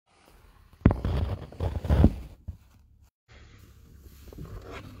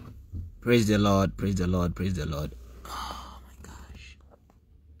Praise the Lord, praise the Lord, praise the Lord. Oh my gosh.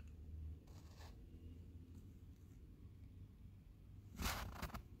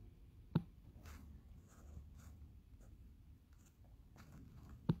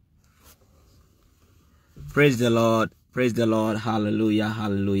 Praise the Lord, hallelujah,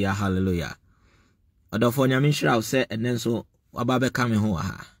 hallelujah, hallelujah. Odofo nyame shira say enen so waba be ka me ho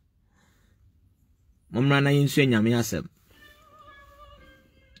ha. Momra na yinsu nyame asem.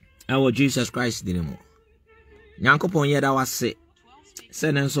 Awo Jesus Christ dinimo. Nyankopon yeda wase. Se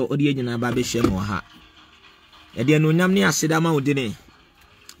enen so odi nyina ba be hye mo ha. Ye de no nyam ne aseda ma odine.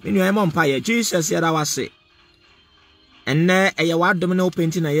 Me nua mo mpa ye Jesus yeda wase. Enne eye wadom na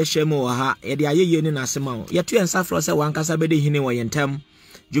openti na ye hye mo ha. Ye de ayeye ni na asema o. Ye to ensafro se wankasa be de hine wo yentam.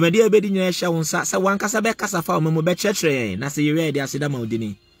 Jumadi ebedi nyina hye wonsa se wankasa be kasa fa o memo be kyekere na se ye de aseda ma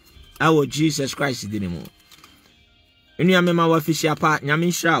odine. Awo Jesus Christ dinimo. Enu ya mema wa fishia pa nyame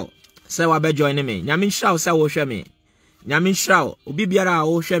nhyira se wa be join me. Nyame nhyira se wo hwe me. Nyame nhyira obi biara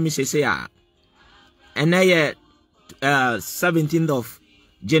wo hwe me sese ya. Ene ye 17th of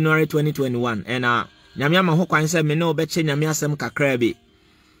January 2021 and nyame ama ho kwan se me no be che nyame asem kakra bi.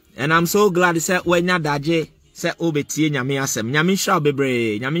 And I'm so glad say wenya daje se obetie nyame asem. Nyame nhyira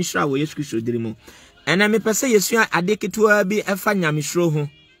bebre. Nyame nhyira wo Yesu Kristo dirimu. Ene me pese Yesu adeketua bi efa nyame hiro ho.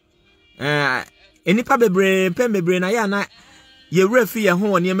 Enipa bebre pem bebre na ya na ye refi ye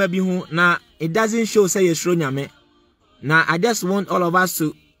ho niema bi ho na it doesn't show say ye shro nyame. Now I just want all of us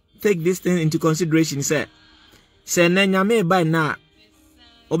to take this thing into consideration. Say na nyame by na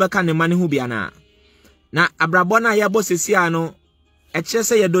obeka ne mane hu bia na abrabo na ya bosesi ano e kire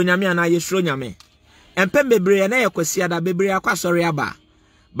say ye do nyame ana ye shro nyame. Empem bebre na ye kwasi ada bebre akwa sorry aba.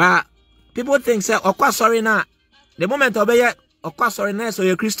 But people think say okwa sorry na the moment obeye okwa sorry na so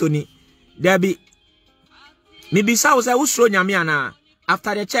ye Kristo ni there be maybe say wo nyame ana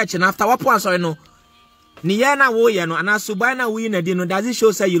after the church and after what sorry no ni ye na wo ye no ana subai na wo yi na di no does it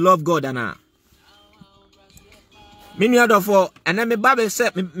show say you love God ana me nua dofo ene me babe say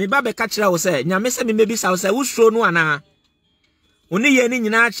me babe ka kire wo say nyame say me maybe say wo no ana oni ye ni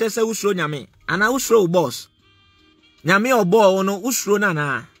nyina kire say wo nyame ana wo boss nyame obo no wo na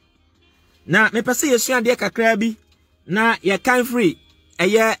na me pese yesu ade kakra bi na ye kan free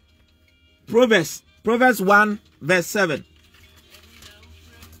eye Proverbs 1 verse 7.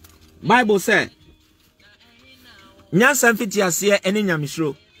 Bible said, Nyansa mfiti ase ene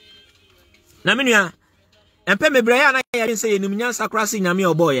nyamishro. Na menua, empe mebraya na ya say enim nyansa krase nyame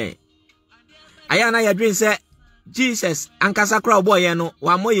oboye. Aya na ya dream say Jesus ankasa kra oboye no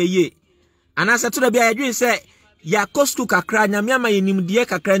wa moye ye. Ana se to da bia ya dream say ya kostu kakra nyame ama yenim die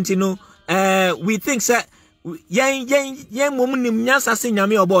kakra ntino we think say yen mom nim nyansa se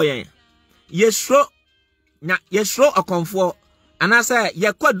nyame oboye. Yesro akonfo anasa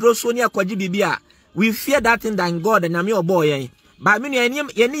ye kwadro so ne akwaji bibia we fear that thing than God and nyame oboye but me ye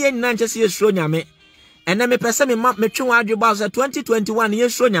nyina nche se yesro nyame ene me pese me metwe wadwe ba so 2021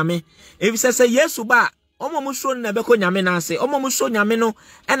 yesro nyame if say Yesu ba omo mu so na beko nyame na ase omo mu so nyame no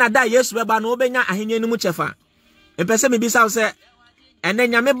ena da Yesu be ba no obenya ahenye ni mu chefa e pese me bisa se ene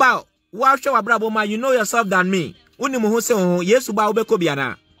nyame ba wa hwe wabrabo ma you know yourself than me unimu ho se ho Yesu ba obeko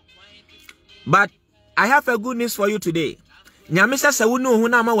biara. But I have a good news for you today. Nyame se wonu hu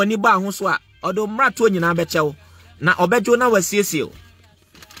na ma wani ba ho so a odo mrato nyina bechew na obejo na wasiesie.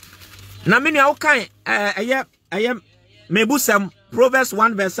 Na me nua wo kan mebusam Proverbs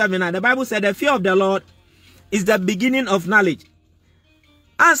 1 verse 7 and the Bible said the fear of the Lord is the beginning of knowledge.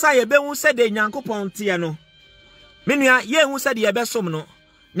 Ansa ye be hu se de Nyankopon tie no. Me nua ye hu se de ye be som no.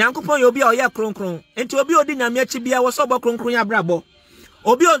 Nyankopon ye obi a oye kronkron. Enti obi odi nyame achi bia wo so bo kronkron ya brabo.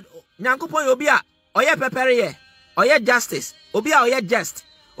 Obi Nyankopon obi a oye pepere ye oye justice obi a oye just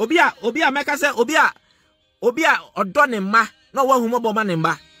obi a meka se obi a odo ne ma na wo humobo ma ne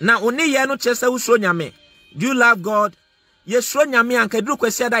mba na oni ye no chese wo nyame. Do you love God? Ye sro nyame anka duru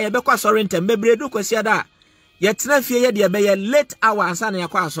kwasi ada ye be kwa sorry ntem bebre duru kwasi ada ye tena fie ye de be ye late hour ansa na ye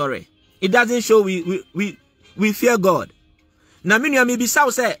kwa sorry. It doesn't show we fear God. Na me nua me bisa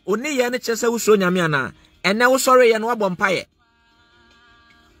wo se oni ye no chese wo nyame ana ene wo sorry ye no wabɔ mpaye.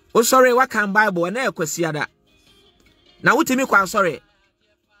 Oh sorry, what can Bible na ekwasiada. Na wutimi kwa sorry.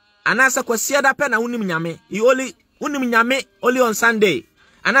 Anasa kwasiada pe na unim nyame. You only unim nyame only on Sunday.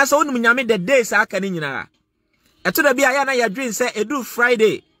 Anasa unim nyame the days aka ni nyinara. Eto da bia ya na ya dream say edu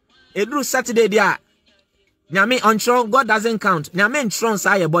Friday, edu Saturday dia. Nyame onchron God doesn't count. Nyame nchron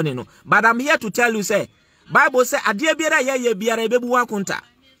sa ye bone no. But I'm here to tell you say Bible say ade biara ye biara ebebu wakunta.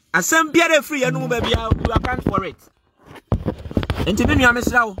 Asem biara free enu ba bia you account for it. Enti me nua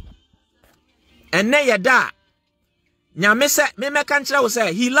mesra wo enne ye da nyame se me kanchira wo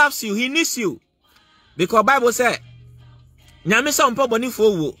say he loves you, he needs you. Because Bible say nyame se ompo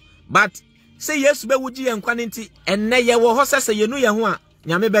bonifo wo, but say Yesu be wuji yen kwane nti enne ye wo ho se yenu ye ho a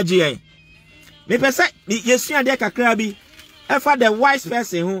nyame beje yen. Me pese Yesu ade kakra bi efa the wise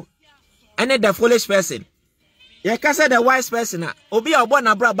person ho and the foolish person. Ye ka say the wise person a obi a obo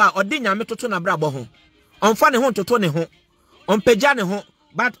na braba odi nyame toto na brabo ho. Onfa ne ho toto ne ho. Onpagya ne ho,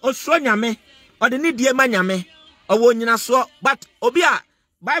 but osuro nyame odi ne die ma nyame. Owo nyina so, but obi a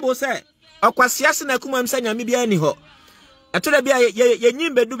Bible say okwasiase na kumam say nyame bia ni ho. Atore bia ye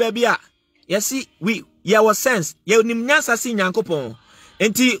nyimbedu ba bia yesi ye was sense ye nim nyansa si nyankopon.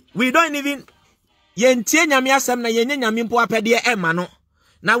 Enti we don't even ye ntie nyame asem na ye nyame mpo apede ema no.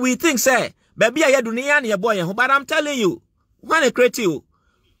 Now we think say baby a yedu ne ya na ye boy ho, but I'm telling you when a create you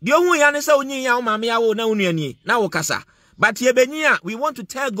the hu ya ne say onyi ya wo mame ya wo na unuani na wo kasa, but ye benyi a we want to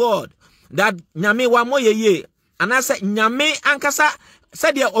tell God that nyame wa moye and I say nyame ankasa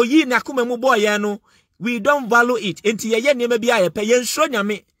said ye oyi na kuma mu boy ya no, we don't value it. Enti ye neme bia ye pe ye nso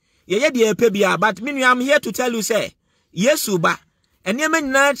nyame ye de pe bia, but me I'm here to tell you say Yesu ba enema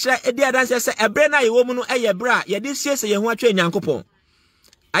nyina kira edi adanse say ebre na ye wo mu no eye bra ye de siese ye ho atwa nyankopon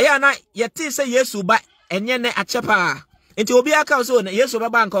aya na ye ti say Yesu ba enye ne achepa. Enti obi aka so na Yesu ba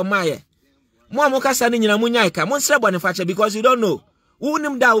ba nka maye mo amukasa ne nyina munyai ka mo nsre bone fache, because you don't know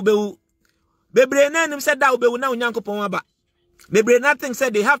unim da obewu bebre na nim say da obewu na nyankopon aba. Bebre nothing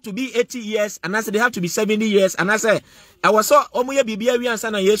said they have to be 80 years and I said they have to be 70 years and I say I was so omuye bibia wi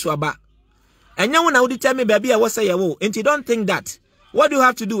ansa na Yesu aba. Enya wo na wo tell me baby I was say wo. Enti don't think that. What do you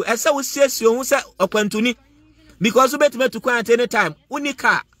have to do? Ese wo siesie wo say okwantuni, because you bet to quite any time.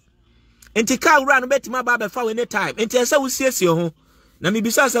 Unika. Enti car run bet ma ba be fa any time. Enti ese wo siesie ho. Na me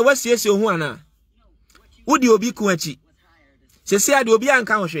bisa say wo siesie ho ana. Udi obi ku achi. Sese ade obi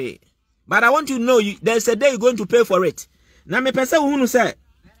anka ho hwe. But I want you to know there's a day you're going to pay for it. Na me pese wo hunu say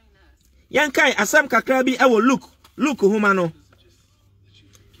yankai asam kakra bi e wo Luke huma no.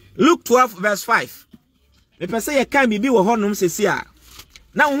 Luke 12 verse 5. Me pese ye kan bibi wo honum sesi a.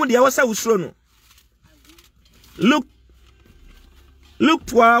 Na wo hu de wo sa usuro no. Luke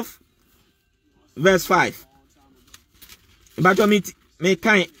 12 verse 5. But me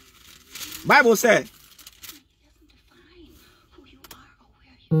kan Bible say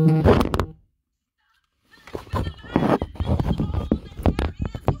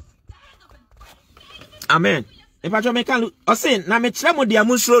Amen. Me pacho me kan osin na me kire mo dia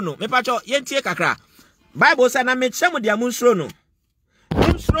munsuro no. Me pacho yentie kakra. Bible say na me kire mo dia munsuro no.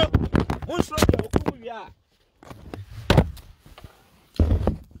 Munsuro dia okumu wi a.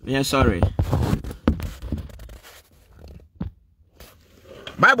 Yeah, sorry.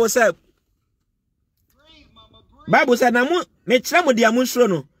 Bible say na me kire mo dia munsuro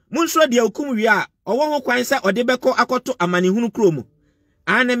no. Munsuro dia okumu wi a owo ho kwan say ode beko akoto amanehunu kromu.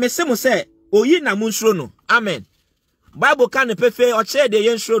 Ane me se mo say oyi na munsuro no. Amen. Bible kan pefe o che de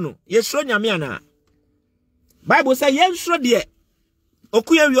yensuro no. Yesuro nyame ana. Bible say yensuro de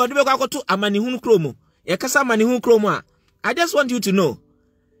okuye wi ode beko akoto amanehunu kromu. Ye kasa amanehunu kromu a. I just want you to know.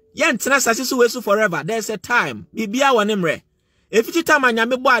 Yen tena sasisu wesu forever. There's a time. Bibia wanemre. Efiti time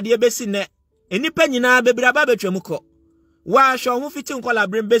anyame bo ade besi ne. Enipa nyina bebiraba betwemu ko. Wa hwo ho fiti nkola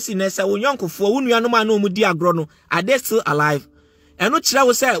brem besi ne se wonyonkofo wo nuanom anu mu di agro no. Are they still alive? Eno kira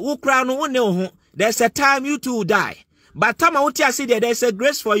wo say wo kra no wo ne ho. There's a time you too die. But time wo ti ase there's a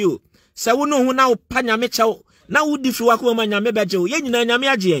grace for you. Se wo no ho na wo pa nyame chew. Na wo di firi wa ko ma nyame beje wo. Ye nyina nyame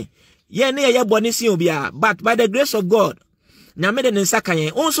agye. Ye ne ye bone si obia. But by the grace of God, nyame de nsa kan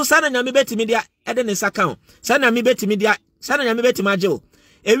yen. Onso sana nyame betimi dia e de nsa kan. Sana nyame betimi dia, sana nyame betimi agye wo.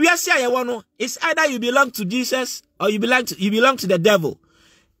 Ewiase a ye wo no, it's either you belong to Jesus or you belong to the devil.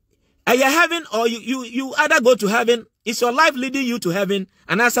 Are you heaven or you either go to heaven? Is your life leading you to heaven?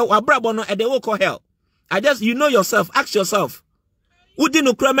 And I say, wabrabo no, they will call hell. You know yourself. Ask yourself. Udi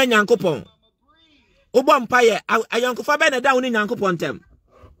no kreme nyankopon. Obo mpaye, ayankofa be na da woni nyankopon tem.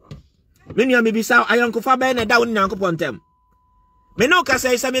 Menu ya mibisa, ayankofa be na da woni nyankopon tem. Me no ka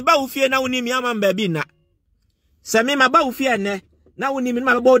say me ba ufie na woni mi ama mbabi na. Se me ma ba ufie ne, na woni mi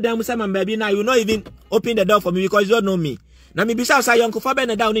ma ba odam se ma mbabi na, you not even open the door for me because you don't know me. Na mibisa say ayankofa be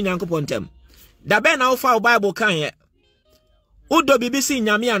na da woni nyankopon tem. Da be na ofa Bible kan ye. Udo BBC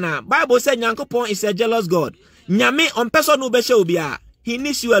nyame ana. Bible say nyankopon is a jealous God. Nyame on person no be she obia. He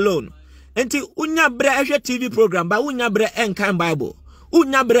needs you alone. Enti unya bre ehwe TV program ba unya bre enkan Bible.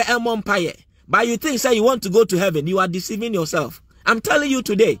 Unya bre empire. But you think say you want to go to heaven, you are deceiving yourself. I'm telling you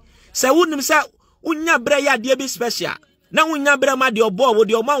today. Say unim say unya bre ya de be special. Na unya bre ma de obo wo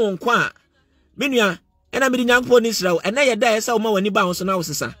de o ma won kwa. Menua ena me de nyankopon Israel ena ye da say o ma wani ba ho so na wo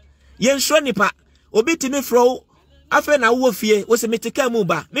sesa. Ye nso nipa obi timi fro Afe na wo fie wo se metika mu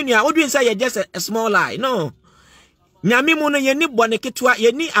ba. Me nua odwin say ye just a small lie. No. Nyame mu no ye ni bone ketua,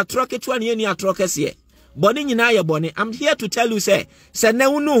 ye ni atro ketua ne ye ni atro kese. Bone nyina ye bone. I'm here to tell you say na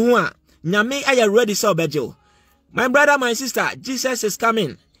unu ho a nyame are ready so bejo. My brother, my sister, Jesus is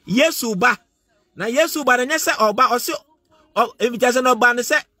coming. Yesu ba. Na Yesu ba na nyese oba osi if it doesn't oba ne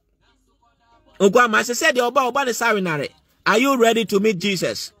se ogwa ma se de oba ne sarinare. Are you ready to meet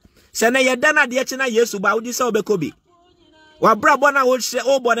Jesus? Se na ye dana de chi na Yesu ba udi se obekobi. Wa bra bona wo hye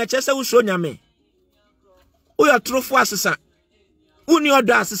obo na chese wo so nyame. Uyo trofo asesa. Uni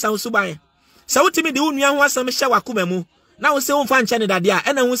odo asesa usuban. Se wutimi de unua ho asem hye wakoma mu. Na wo se wo mfa nche ne dade a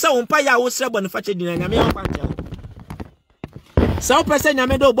ena wo se wo mpa ya wo sre bone fa che dina nyame wo mfa nche. Se wo pese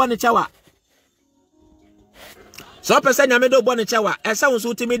nyame do bone chewa. Se wo pese nyame do bone chewa, esa wo so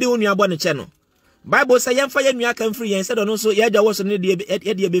wutimi de unua bone che no. Bible say yemfa ye nua kan free yen se do no so ye ja wo so ne de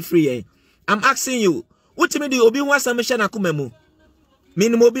be free yen. I'm asking you, wutimi de obi ho asem hye na koma mu.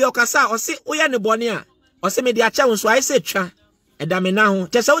 Minimo obi okasa o se wo ye ne bone a o se me de acha wo so ai se twa edame na ho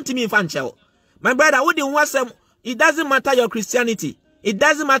che se wutimi mfa nche wo. My brother, wo de ho asem, it doesn't matter your Christianity, it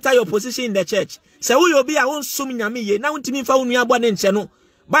doesn't matter your position in the church. Se wo obi a won sum nyame ye na wutimi mfa wo nua bone nche no.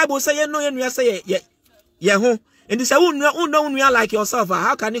 Bible say ye no ye nua say ye ho. And say wo nua like yourself,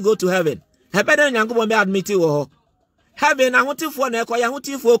 how can you go to heaven? Hebeden Yankobon be admit wo heaven ahotifo na ekoya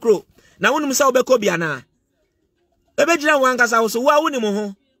ahotifo kro na wonum se obekọ bia na ebegina wankasa wo so wa wonim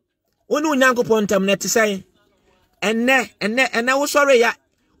ho wonu Yankopon tam na te sai enne wo sore ya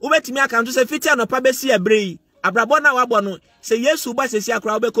wobetimi aka nto se fiti anopa besi abrei abrabo na wabọ no se Yesu ba sesi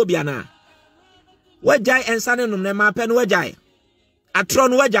akra obekọ bia na wajai ensane num na ma pe no wajai atro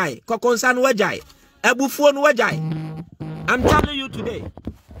no wajai kokonsa no wajai abufuo no wajai. I'm telling you today,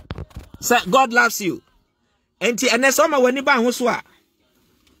 say God loves you. Enti ene so ma wani ba ho so a.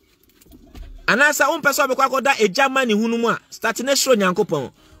 Anasa on person be kwakoda ejama ni hunu mu a start na sro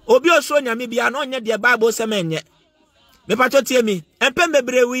Nyankopon. Obi osro nyame bia na onye de Bible se menye. Me pato tie mi. Empem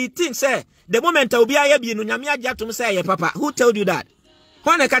bebre we think say the moment obi aye bi no nyame ajatom say ye papa. Who told you that?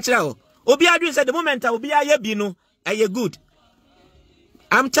 Who na ka kire o? Obi adwin say the moment obi aye bi no aye good.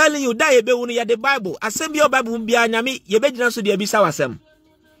 I'm telling you that ye be wonu ye the Bible. Asem bi o Bible bia nyame ye be gina so de abisa wasem.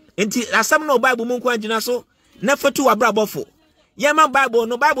 Enti asam no Bible mu nko agina so na fatu wabrabofo. Ye man Bible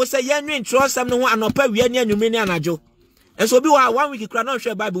no Bible say ye nwen tro asam no ho anopa wi ani anwume ni anajo. Enso obi wa 1 week kura no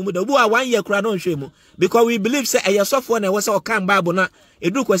hwe Bible mu da obi wa 1 year kura no hwe mu because we believe say eyesofo na we say o kan Bible na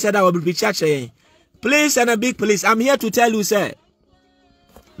edu kwese da we be church yen. Please and a big please, I'm here to tell you say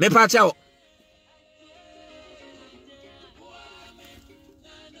me pa chao.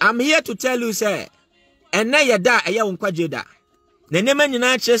 I'm here to tell you say enne ye da eye wo nkwaje da. Na nema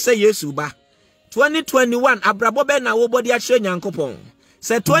nyina kire say Yesu ba 2021 abrabo be na wo body a kire Nyankopon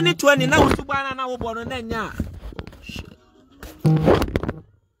say 2020 na wo suba na wo bono na nya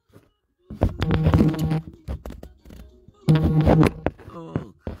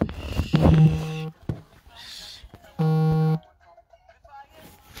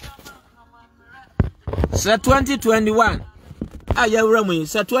say 2021 ayawramu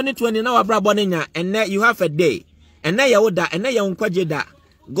say 2020 na wabrabo na nya and you have a day. And now you da, and now you nkwaje da.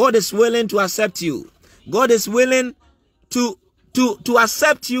 God is willing to accept you. God is willing to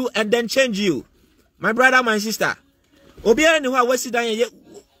accept you and then change you. My brother, my sister. Obiara ni wa wasi dan ye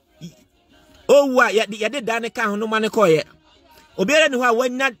o wa ya de dan ka ho no mane koye. Obiara ni wa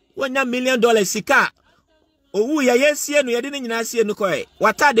wanya $1 million sika. Owu ya yesie no ye de nyina sie no koye.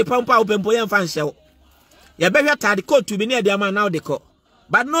 Wata de pampa opempo ye mfa nhye wo. Ya behwa tade coat to be near the man now de ko.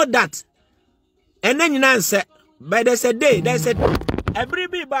 But not that. And then you say, but there's a day, there's a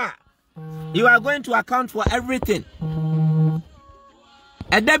every bar. You are going to account for everything.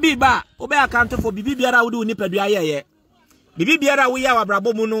 And the bar, obey account for Bibi Biara would do nipadua ye. Bibi Biara we are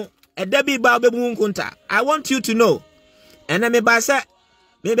Brabomuno, a Debbie bar bemun kunta. I want you to know. And I may by say,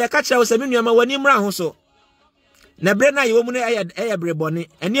 maybe a catcher was a minimum when you ran so. Nabrena, you woman a brebonny,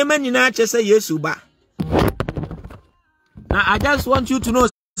 and your man in Archer say yes, Uba. Now I just want you to know.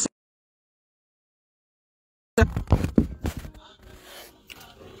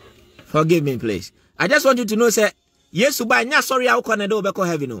 Forgive me, please. I just want you to know, say, yes, Uba, nya sorry I will connect over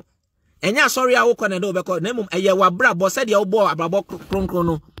heaven. No, and nya sorry I will connect over Nemum, a ya brabo said your boy, a brabo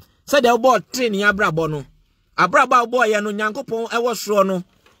croncono, said your boy train ya brabono, a brabo boy, and Yankopon, I was rono,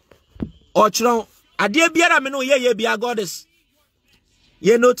 or chron, a dear Biara meno ye be a goddess.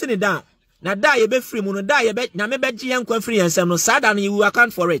 Ye noting it down. Now die ye be free, mono die ye bet, na me bet young free and some no sad and you will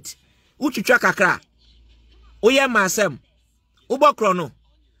account for it. Uchi track a cra. Oye masem. Ubo chrono.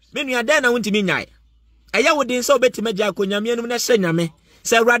 Menu ya dena wunti minyai. Aya wudin so beti meja ko nyame enu na hye nyame.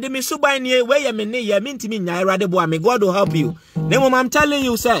 Say Radimi Subai near where you mean ye mean to me, Radeboami, God will help you. Then I'm telling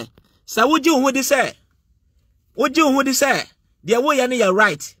you, sir, so would you who say? Would you who say? The way you're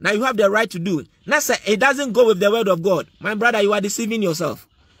right. Now you have the right to do it. Now say it doesn't go with the word of God. My brother, you are deceiving yourself.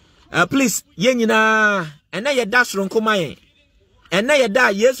 Please, yenina, and now your dash run come. And now you die,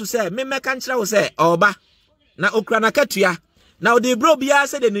 yes, to say, me can't say, Oba. Na okrana katua. Now the bro bia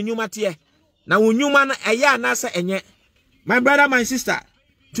said the new matie. Now new man a ya nasa enye. My brother, my sister,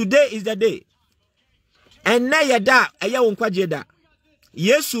 today is the day. And now you die, a ya unkwaje da.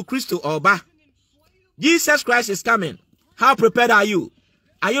 Yesu Christo Oba. Jesus Christ is coming. How prepared are you?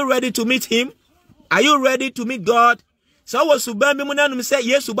 Are you ready to meet him? Are you ready to meet God? So was subami munanum say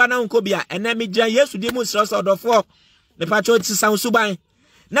Yesu bana unkobia. And then me jan Yesu di mu sros odofo. The patrol sound subai.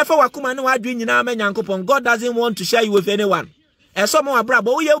 Never wakuma no adwin nyina ma nyankopon. God doesn't want to share you with anyone. And some more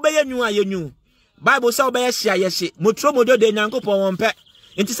brabo we obey you are you. Bible say obey share yeshi. Mutro mojo de nyankopon wonpe.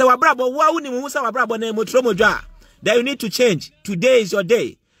 Inti say wabrabo wa uni mu say wabrabo na mutro mojo. Then you need to change. Today is your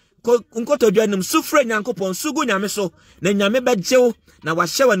day. Unkoto dwanum sufre nyankopon sugu nyame so na nyame bejew na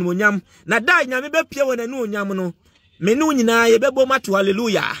wahye wanu onyam na dai nyame bepie wona nu onyam no me nu nyina ye bebo mato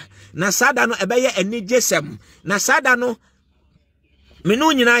hallelujah na sada no ebeye ani jesem na sada no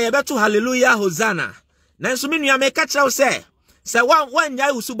menu nyina ye beto hallelujah hosanna nanso me nua me ka kire say one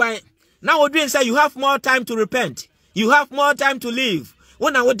nyai usuban na wodwen say you have more time to repent, you have more time to live.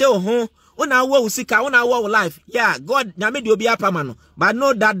 Una wode ho una wo usika una wo life. Yeah, God nyame de obi apama no, but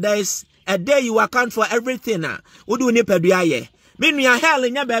know that there is a day you account for everything. Wodu ni pedua ye me nua hell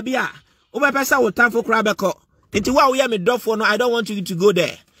nya ba bia wo be pesa wo tamfo kra beko nti wa wo ye me dofo no. I don't want you to go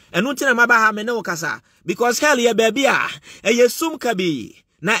there. And until maba ha me ne wokasa because hell ye baby eye sum kabi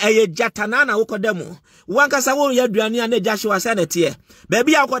na eye jatana na wokodemu wankasa wo ye aduane na Joshua senete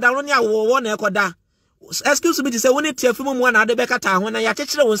baby akoda no ne awo na ekoda. Excuse me to say when it teafimu mu na de bekata ho na ya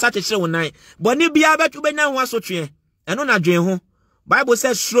kekere won sa kekere won nan boni bia betu benya ho asotwe eno na dwen ho. Bible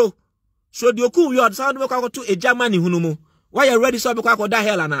says so the oku yod so de kwakoto ejamani hunu mu why you ready so be kwakoda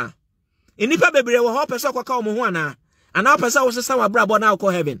hell na inipa bebre wo ho pese kwaka wo ho ana and person was say brabo now call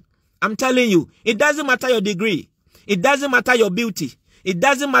heaven. I'm telling you, it doesn't matter your degree, it doesn't matter your beauty, it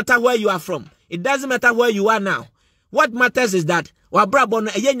doesn't matter where you are from, it doesn't matter where you are now. What matters is that wa brabo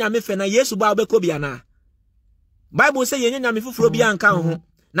no eye nyame fe na Yesu ba obeko bia na. Bible say ye nyame fufuro bia nka ho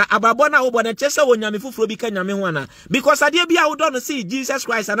na abrabo na wo bo na chese wo nyame fufuro bi ka nyame ho ana because ade bia wo don't see Jesus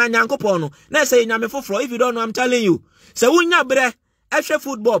Christ and nyankopon no na say nyame fufuro. If you don't know, I'm telling you, say wunya bre ehwe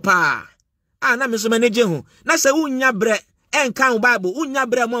football pa na me so manage ho na se unya bre enkan Bible unya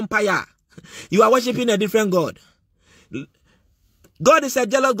bre mo mpaya. You are worshiping a different God. God is a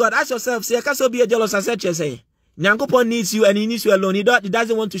jealous God. Ask yourself, say can so be a jealous as such say nyankopon needs you and he needs you alone. He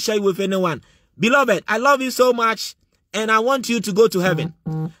doesn't want to share you with anyone. Beloved, I love you so much and I want you to go to heaven.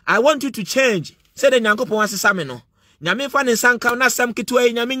 I want you to change. Say the nyankopon asesame no nyame fa ne sanka na sam kitwa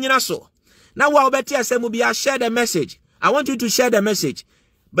nyame nyina so na wa obeti asem bi share the message. I want you to share the message.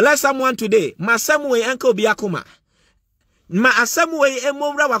 Bless someone today. Ma samwe enka obi akoma. Ma asamwe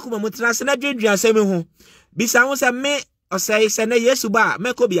emomra wakoma mutrase na dwedwa asem ho. Bisa ho se me osai se na Yesu ba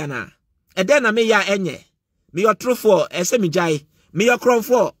meko bia na. E den na me ya enye. Me your true for ese me jai. Me your crown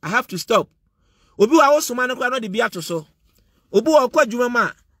for I have to stop. Obi wa osoma no kwa no de bia to so. Obi wa kwa dwuma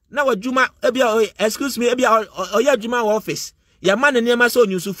ma na wa dwuma ebia excuse me ebia oya dwuma wa office. Ya man ne ma so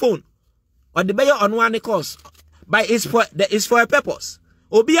use phone. Or the beyo on one course. But it's for a purpose.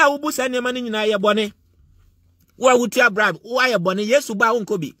 Obi a ubu sa nyama ni nyina ye bone wo awutia bribe wo aye bone Yesu ba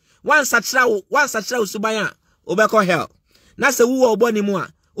wonko bi wan sachira wo suban a obekọ hell na se wo obone mu a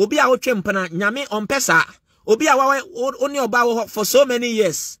obi a wotwe mpana nyame ompesa obi a wawe oni oba wo for so many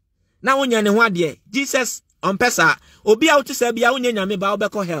years na wonya ne ho ade Jesus ompesa obi a wotu se bia wonya nyame ba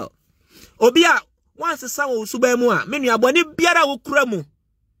obekọ hell obi a wan sesa wo suban mu a menu abone biara wo kura mu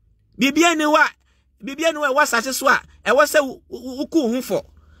bibia ni wa sache so a e wo se uku hu for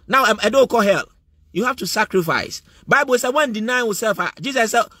now I don't call hell. You have to sacrifice. Bible says when deny yourself.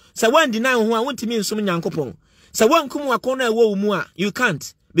 Jesus said when deny who I want to mean some nyankopon. So when come akona ewo mu a you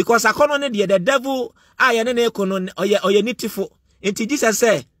can't because akona ne the devil aye ne ekono oye nitifo. Enti Jesus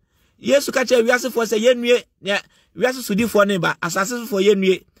say Yesu ka che wiase for say yenue wiase sudi for ne ba asase for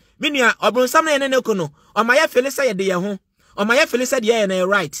yenue. Menua obronsam na ne ekono o ma ye fele say ye de ye ho. O ma ye fele say de ye na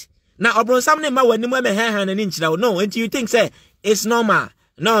right. Na obronsam ne ma wani mu me han na ni nchira. No, enti you think say it's normal.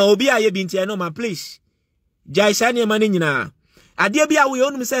 No, obi aye binti no man, please. Jai sani mani nyina. Ade bia we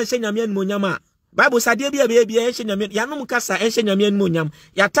onum se enhye nyame anmonyam a. Bible say ade bia enhye nyame yanum kasa enhye nyame anmonyam.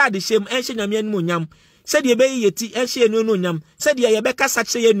 Ya tade shem enhye nyame anmonyam. Se de be yeti enhye enu anmonyam. Se de ye be kasa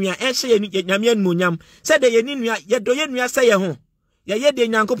kye yenua enhye nyame anmonyam. Se de ye ni nua ye do ye nua se ye ho. ye de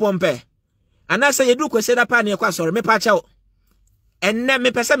Nyankopon pe anasa ye du kwese da pa na ye kwa sori me pa chawo enne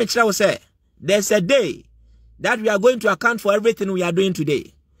me pese me kire wo say there's a day that we are going to account for everything we are doing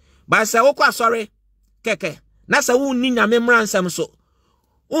today. But say wo kwa sori keke na say wo ni nyame mransam so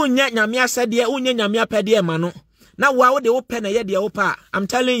unya nyame asede unya nyame apede ma no na wo de wo pe na ye de wo pa. I'm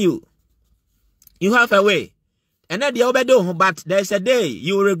telling you, you have a way and then the obedo, but there's a day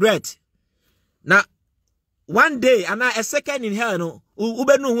you will regret. Now one day and a second in hell no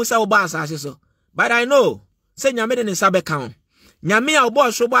ubenu hu say wo ba asase so, but I know say nyame de ne sabe kan nyame a obo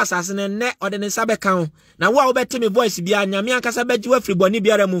so bo asase ne ne ode ne sabe kan na wo a obeti me voice bia nyame akasa beji wa free boni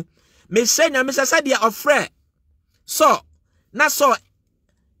biara mu me say nyame sasa de ofre so na so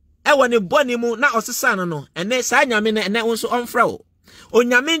ewo ne boni mu na osesa no ene sa nyame ne ene wonso onfra wo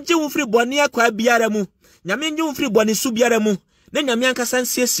onyame nji wo free boni akwa biara mu nyame nji wo free boni su biara mu ne nyame akasa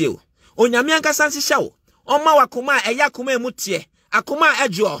nsiesie wo onyame akasa nsihya wo oma wakoma eya akoma emu tie akoma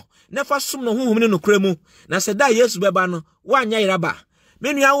ejo ne fa som no honhom ne no kura mu na se da Yesu beba no wanya iraba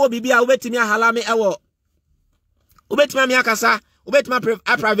menua wo bibia obetimi ahala me ewo obetimi me akasa obetimi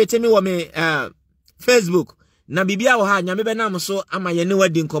private me wo me Facebook na bibia wo ha nyame benam so ama ye ne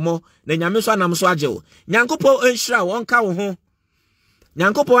wadi nkomo na nyame so anam so ajewo Nyankopon enhira wo nka wo ho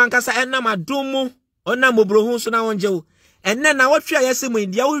Nyankopon ankasa enam adomu onam obrohu so na wonjewo enne na wotwa yesemu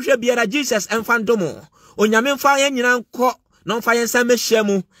india wo hwe biara Jesus enfandomo onyame mfa ye nyina nko no mfa ye nsa mehia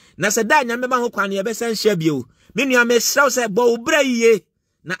mu na se da nyame ba ho kwane ye besen hia bio menua mesraw se bo obra yiye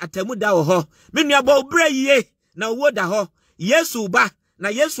na atamu da wo ho menua bo obra yiye na wo da ho Yesu ba na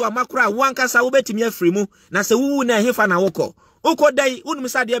Yesu amakura wankasa wo betimi afiri mu na se wuwu na hefa na wokọ dai unum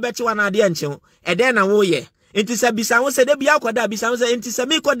sade bechi wa na ade enche ede na wo ye enti se bisa wo se de bia akoda bisa wo se enti se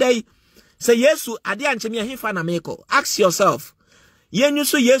me kodai se Yesu ade enche me hefa na meko. Ask yourself, yenyu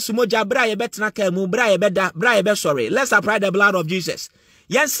so Yesu moja bra ye betena ka mu bra ye beda bra ye be sorry. Let's apply the blood of Jesus.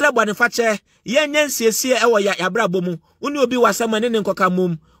 Yen sre bone fache yen nsiesie ewo ya bra bomu uni obi wasama ne nkoka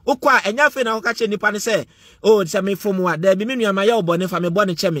mum ukwa enya fe na hoka che nipa ne se oh se me fomu a da bi me nua ma ya obone fa me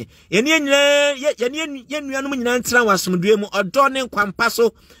bone che me yeni nuanum nyina ntran wasomdue mu odo ne kwampa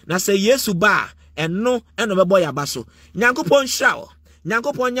so na se Yesu ba eno bebo ya baso Nyankopon hira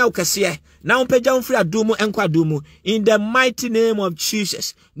Nyankopon nya ukese na umpegya umfri adumu enkwa adumu in the mighty name of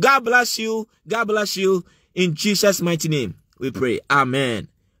Jesus. God bless you. God bless you in Jesus' mighty name. We pray. Amen.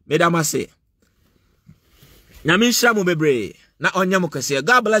 Medama say. Nyame hira mu bebre na onya mu kese.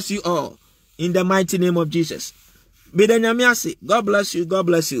 God bless you all in the mighty name of Jesus. Beda nyame ase. God bless you. God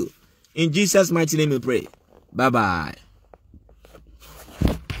bless you. In Jesus' mighty name we pray. Bye bye.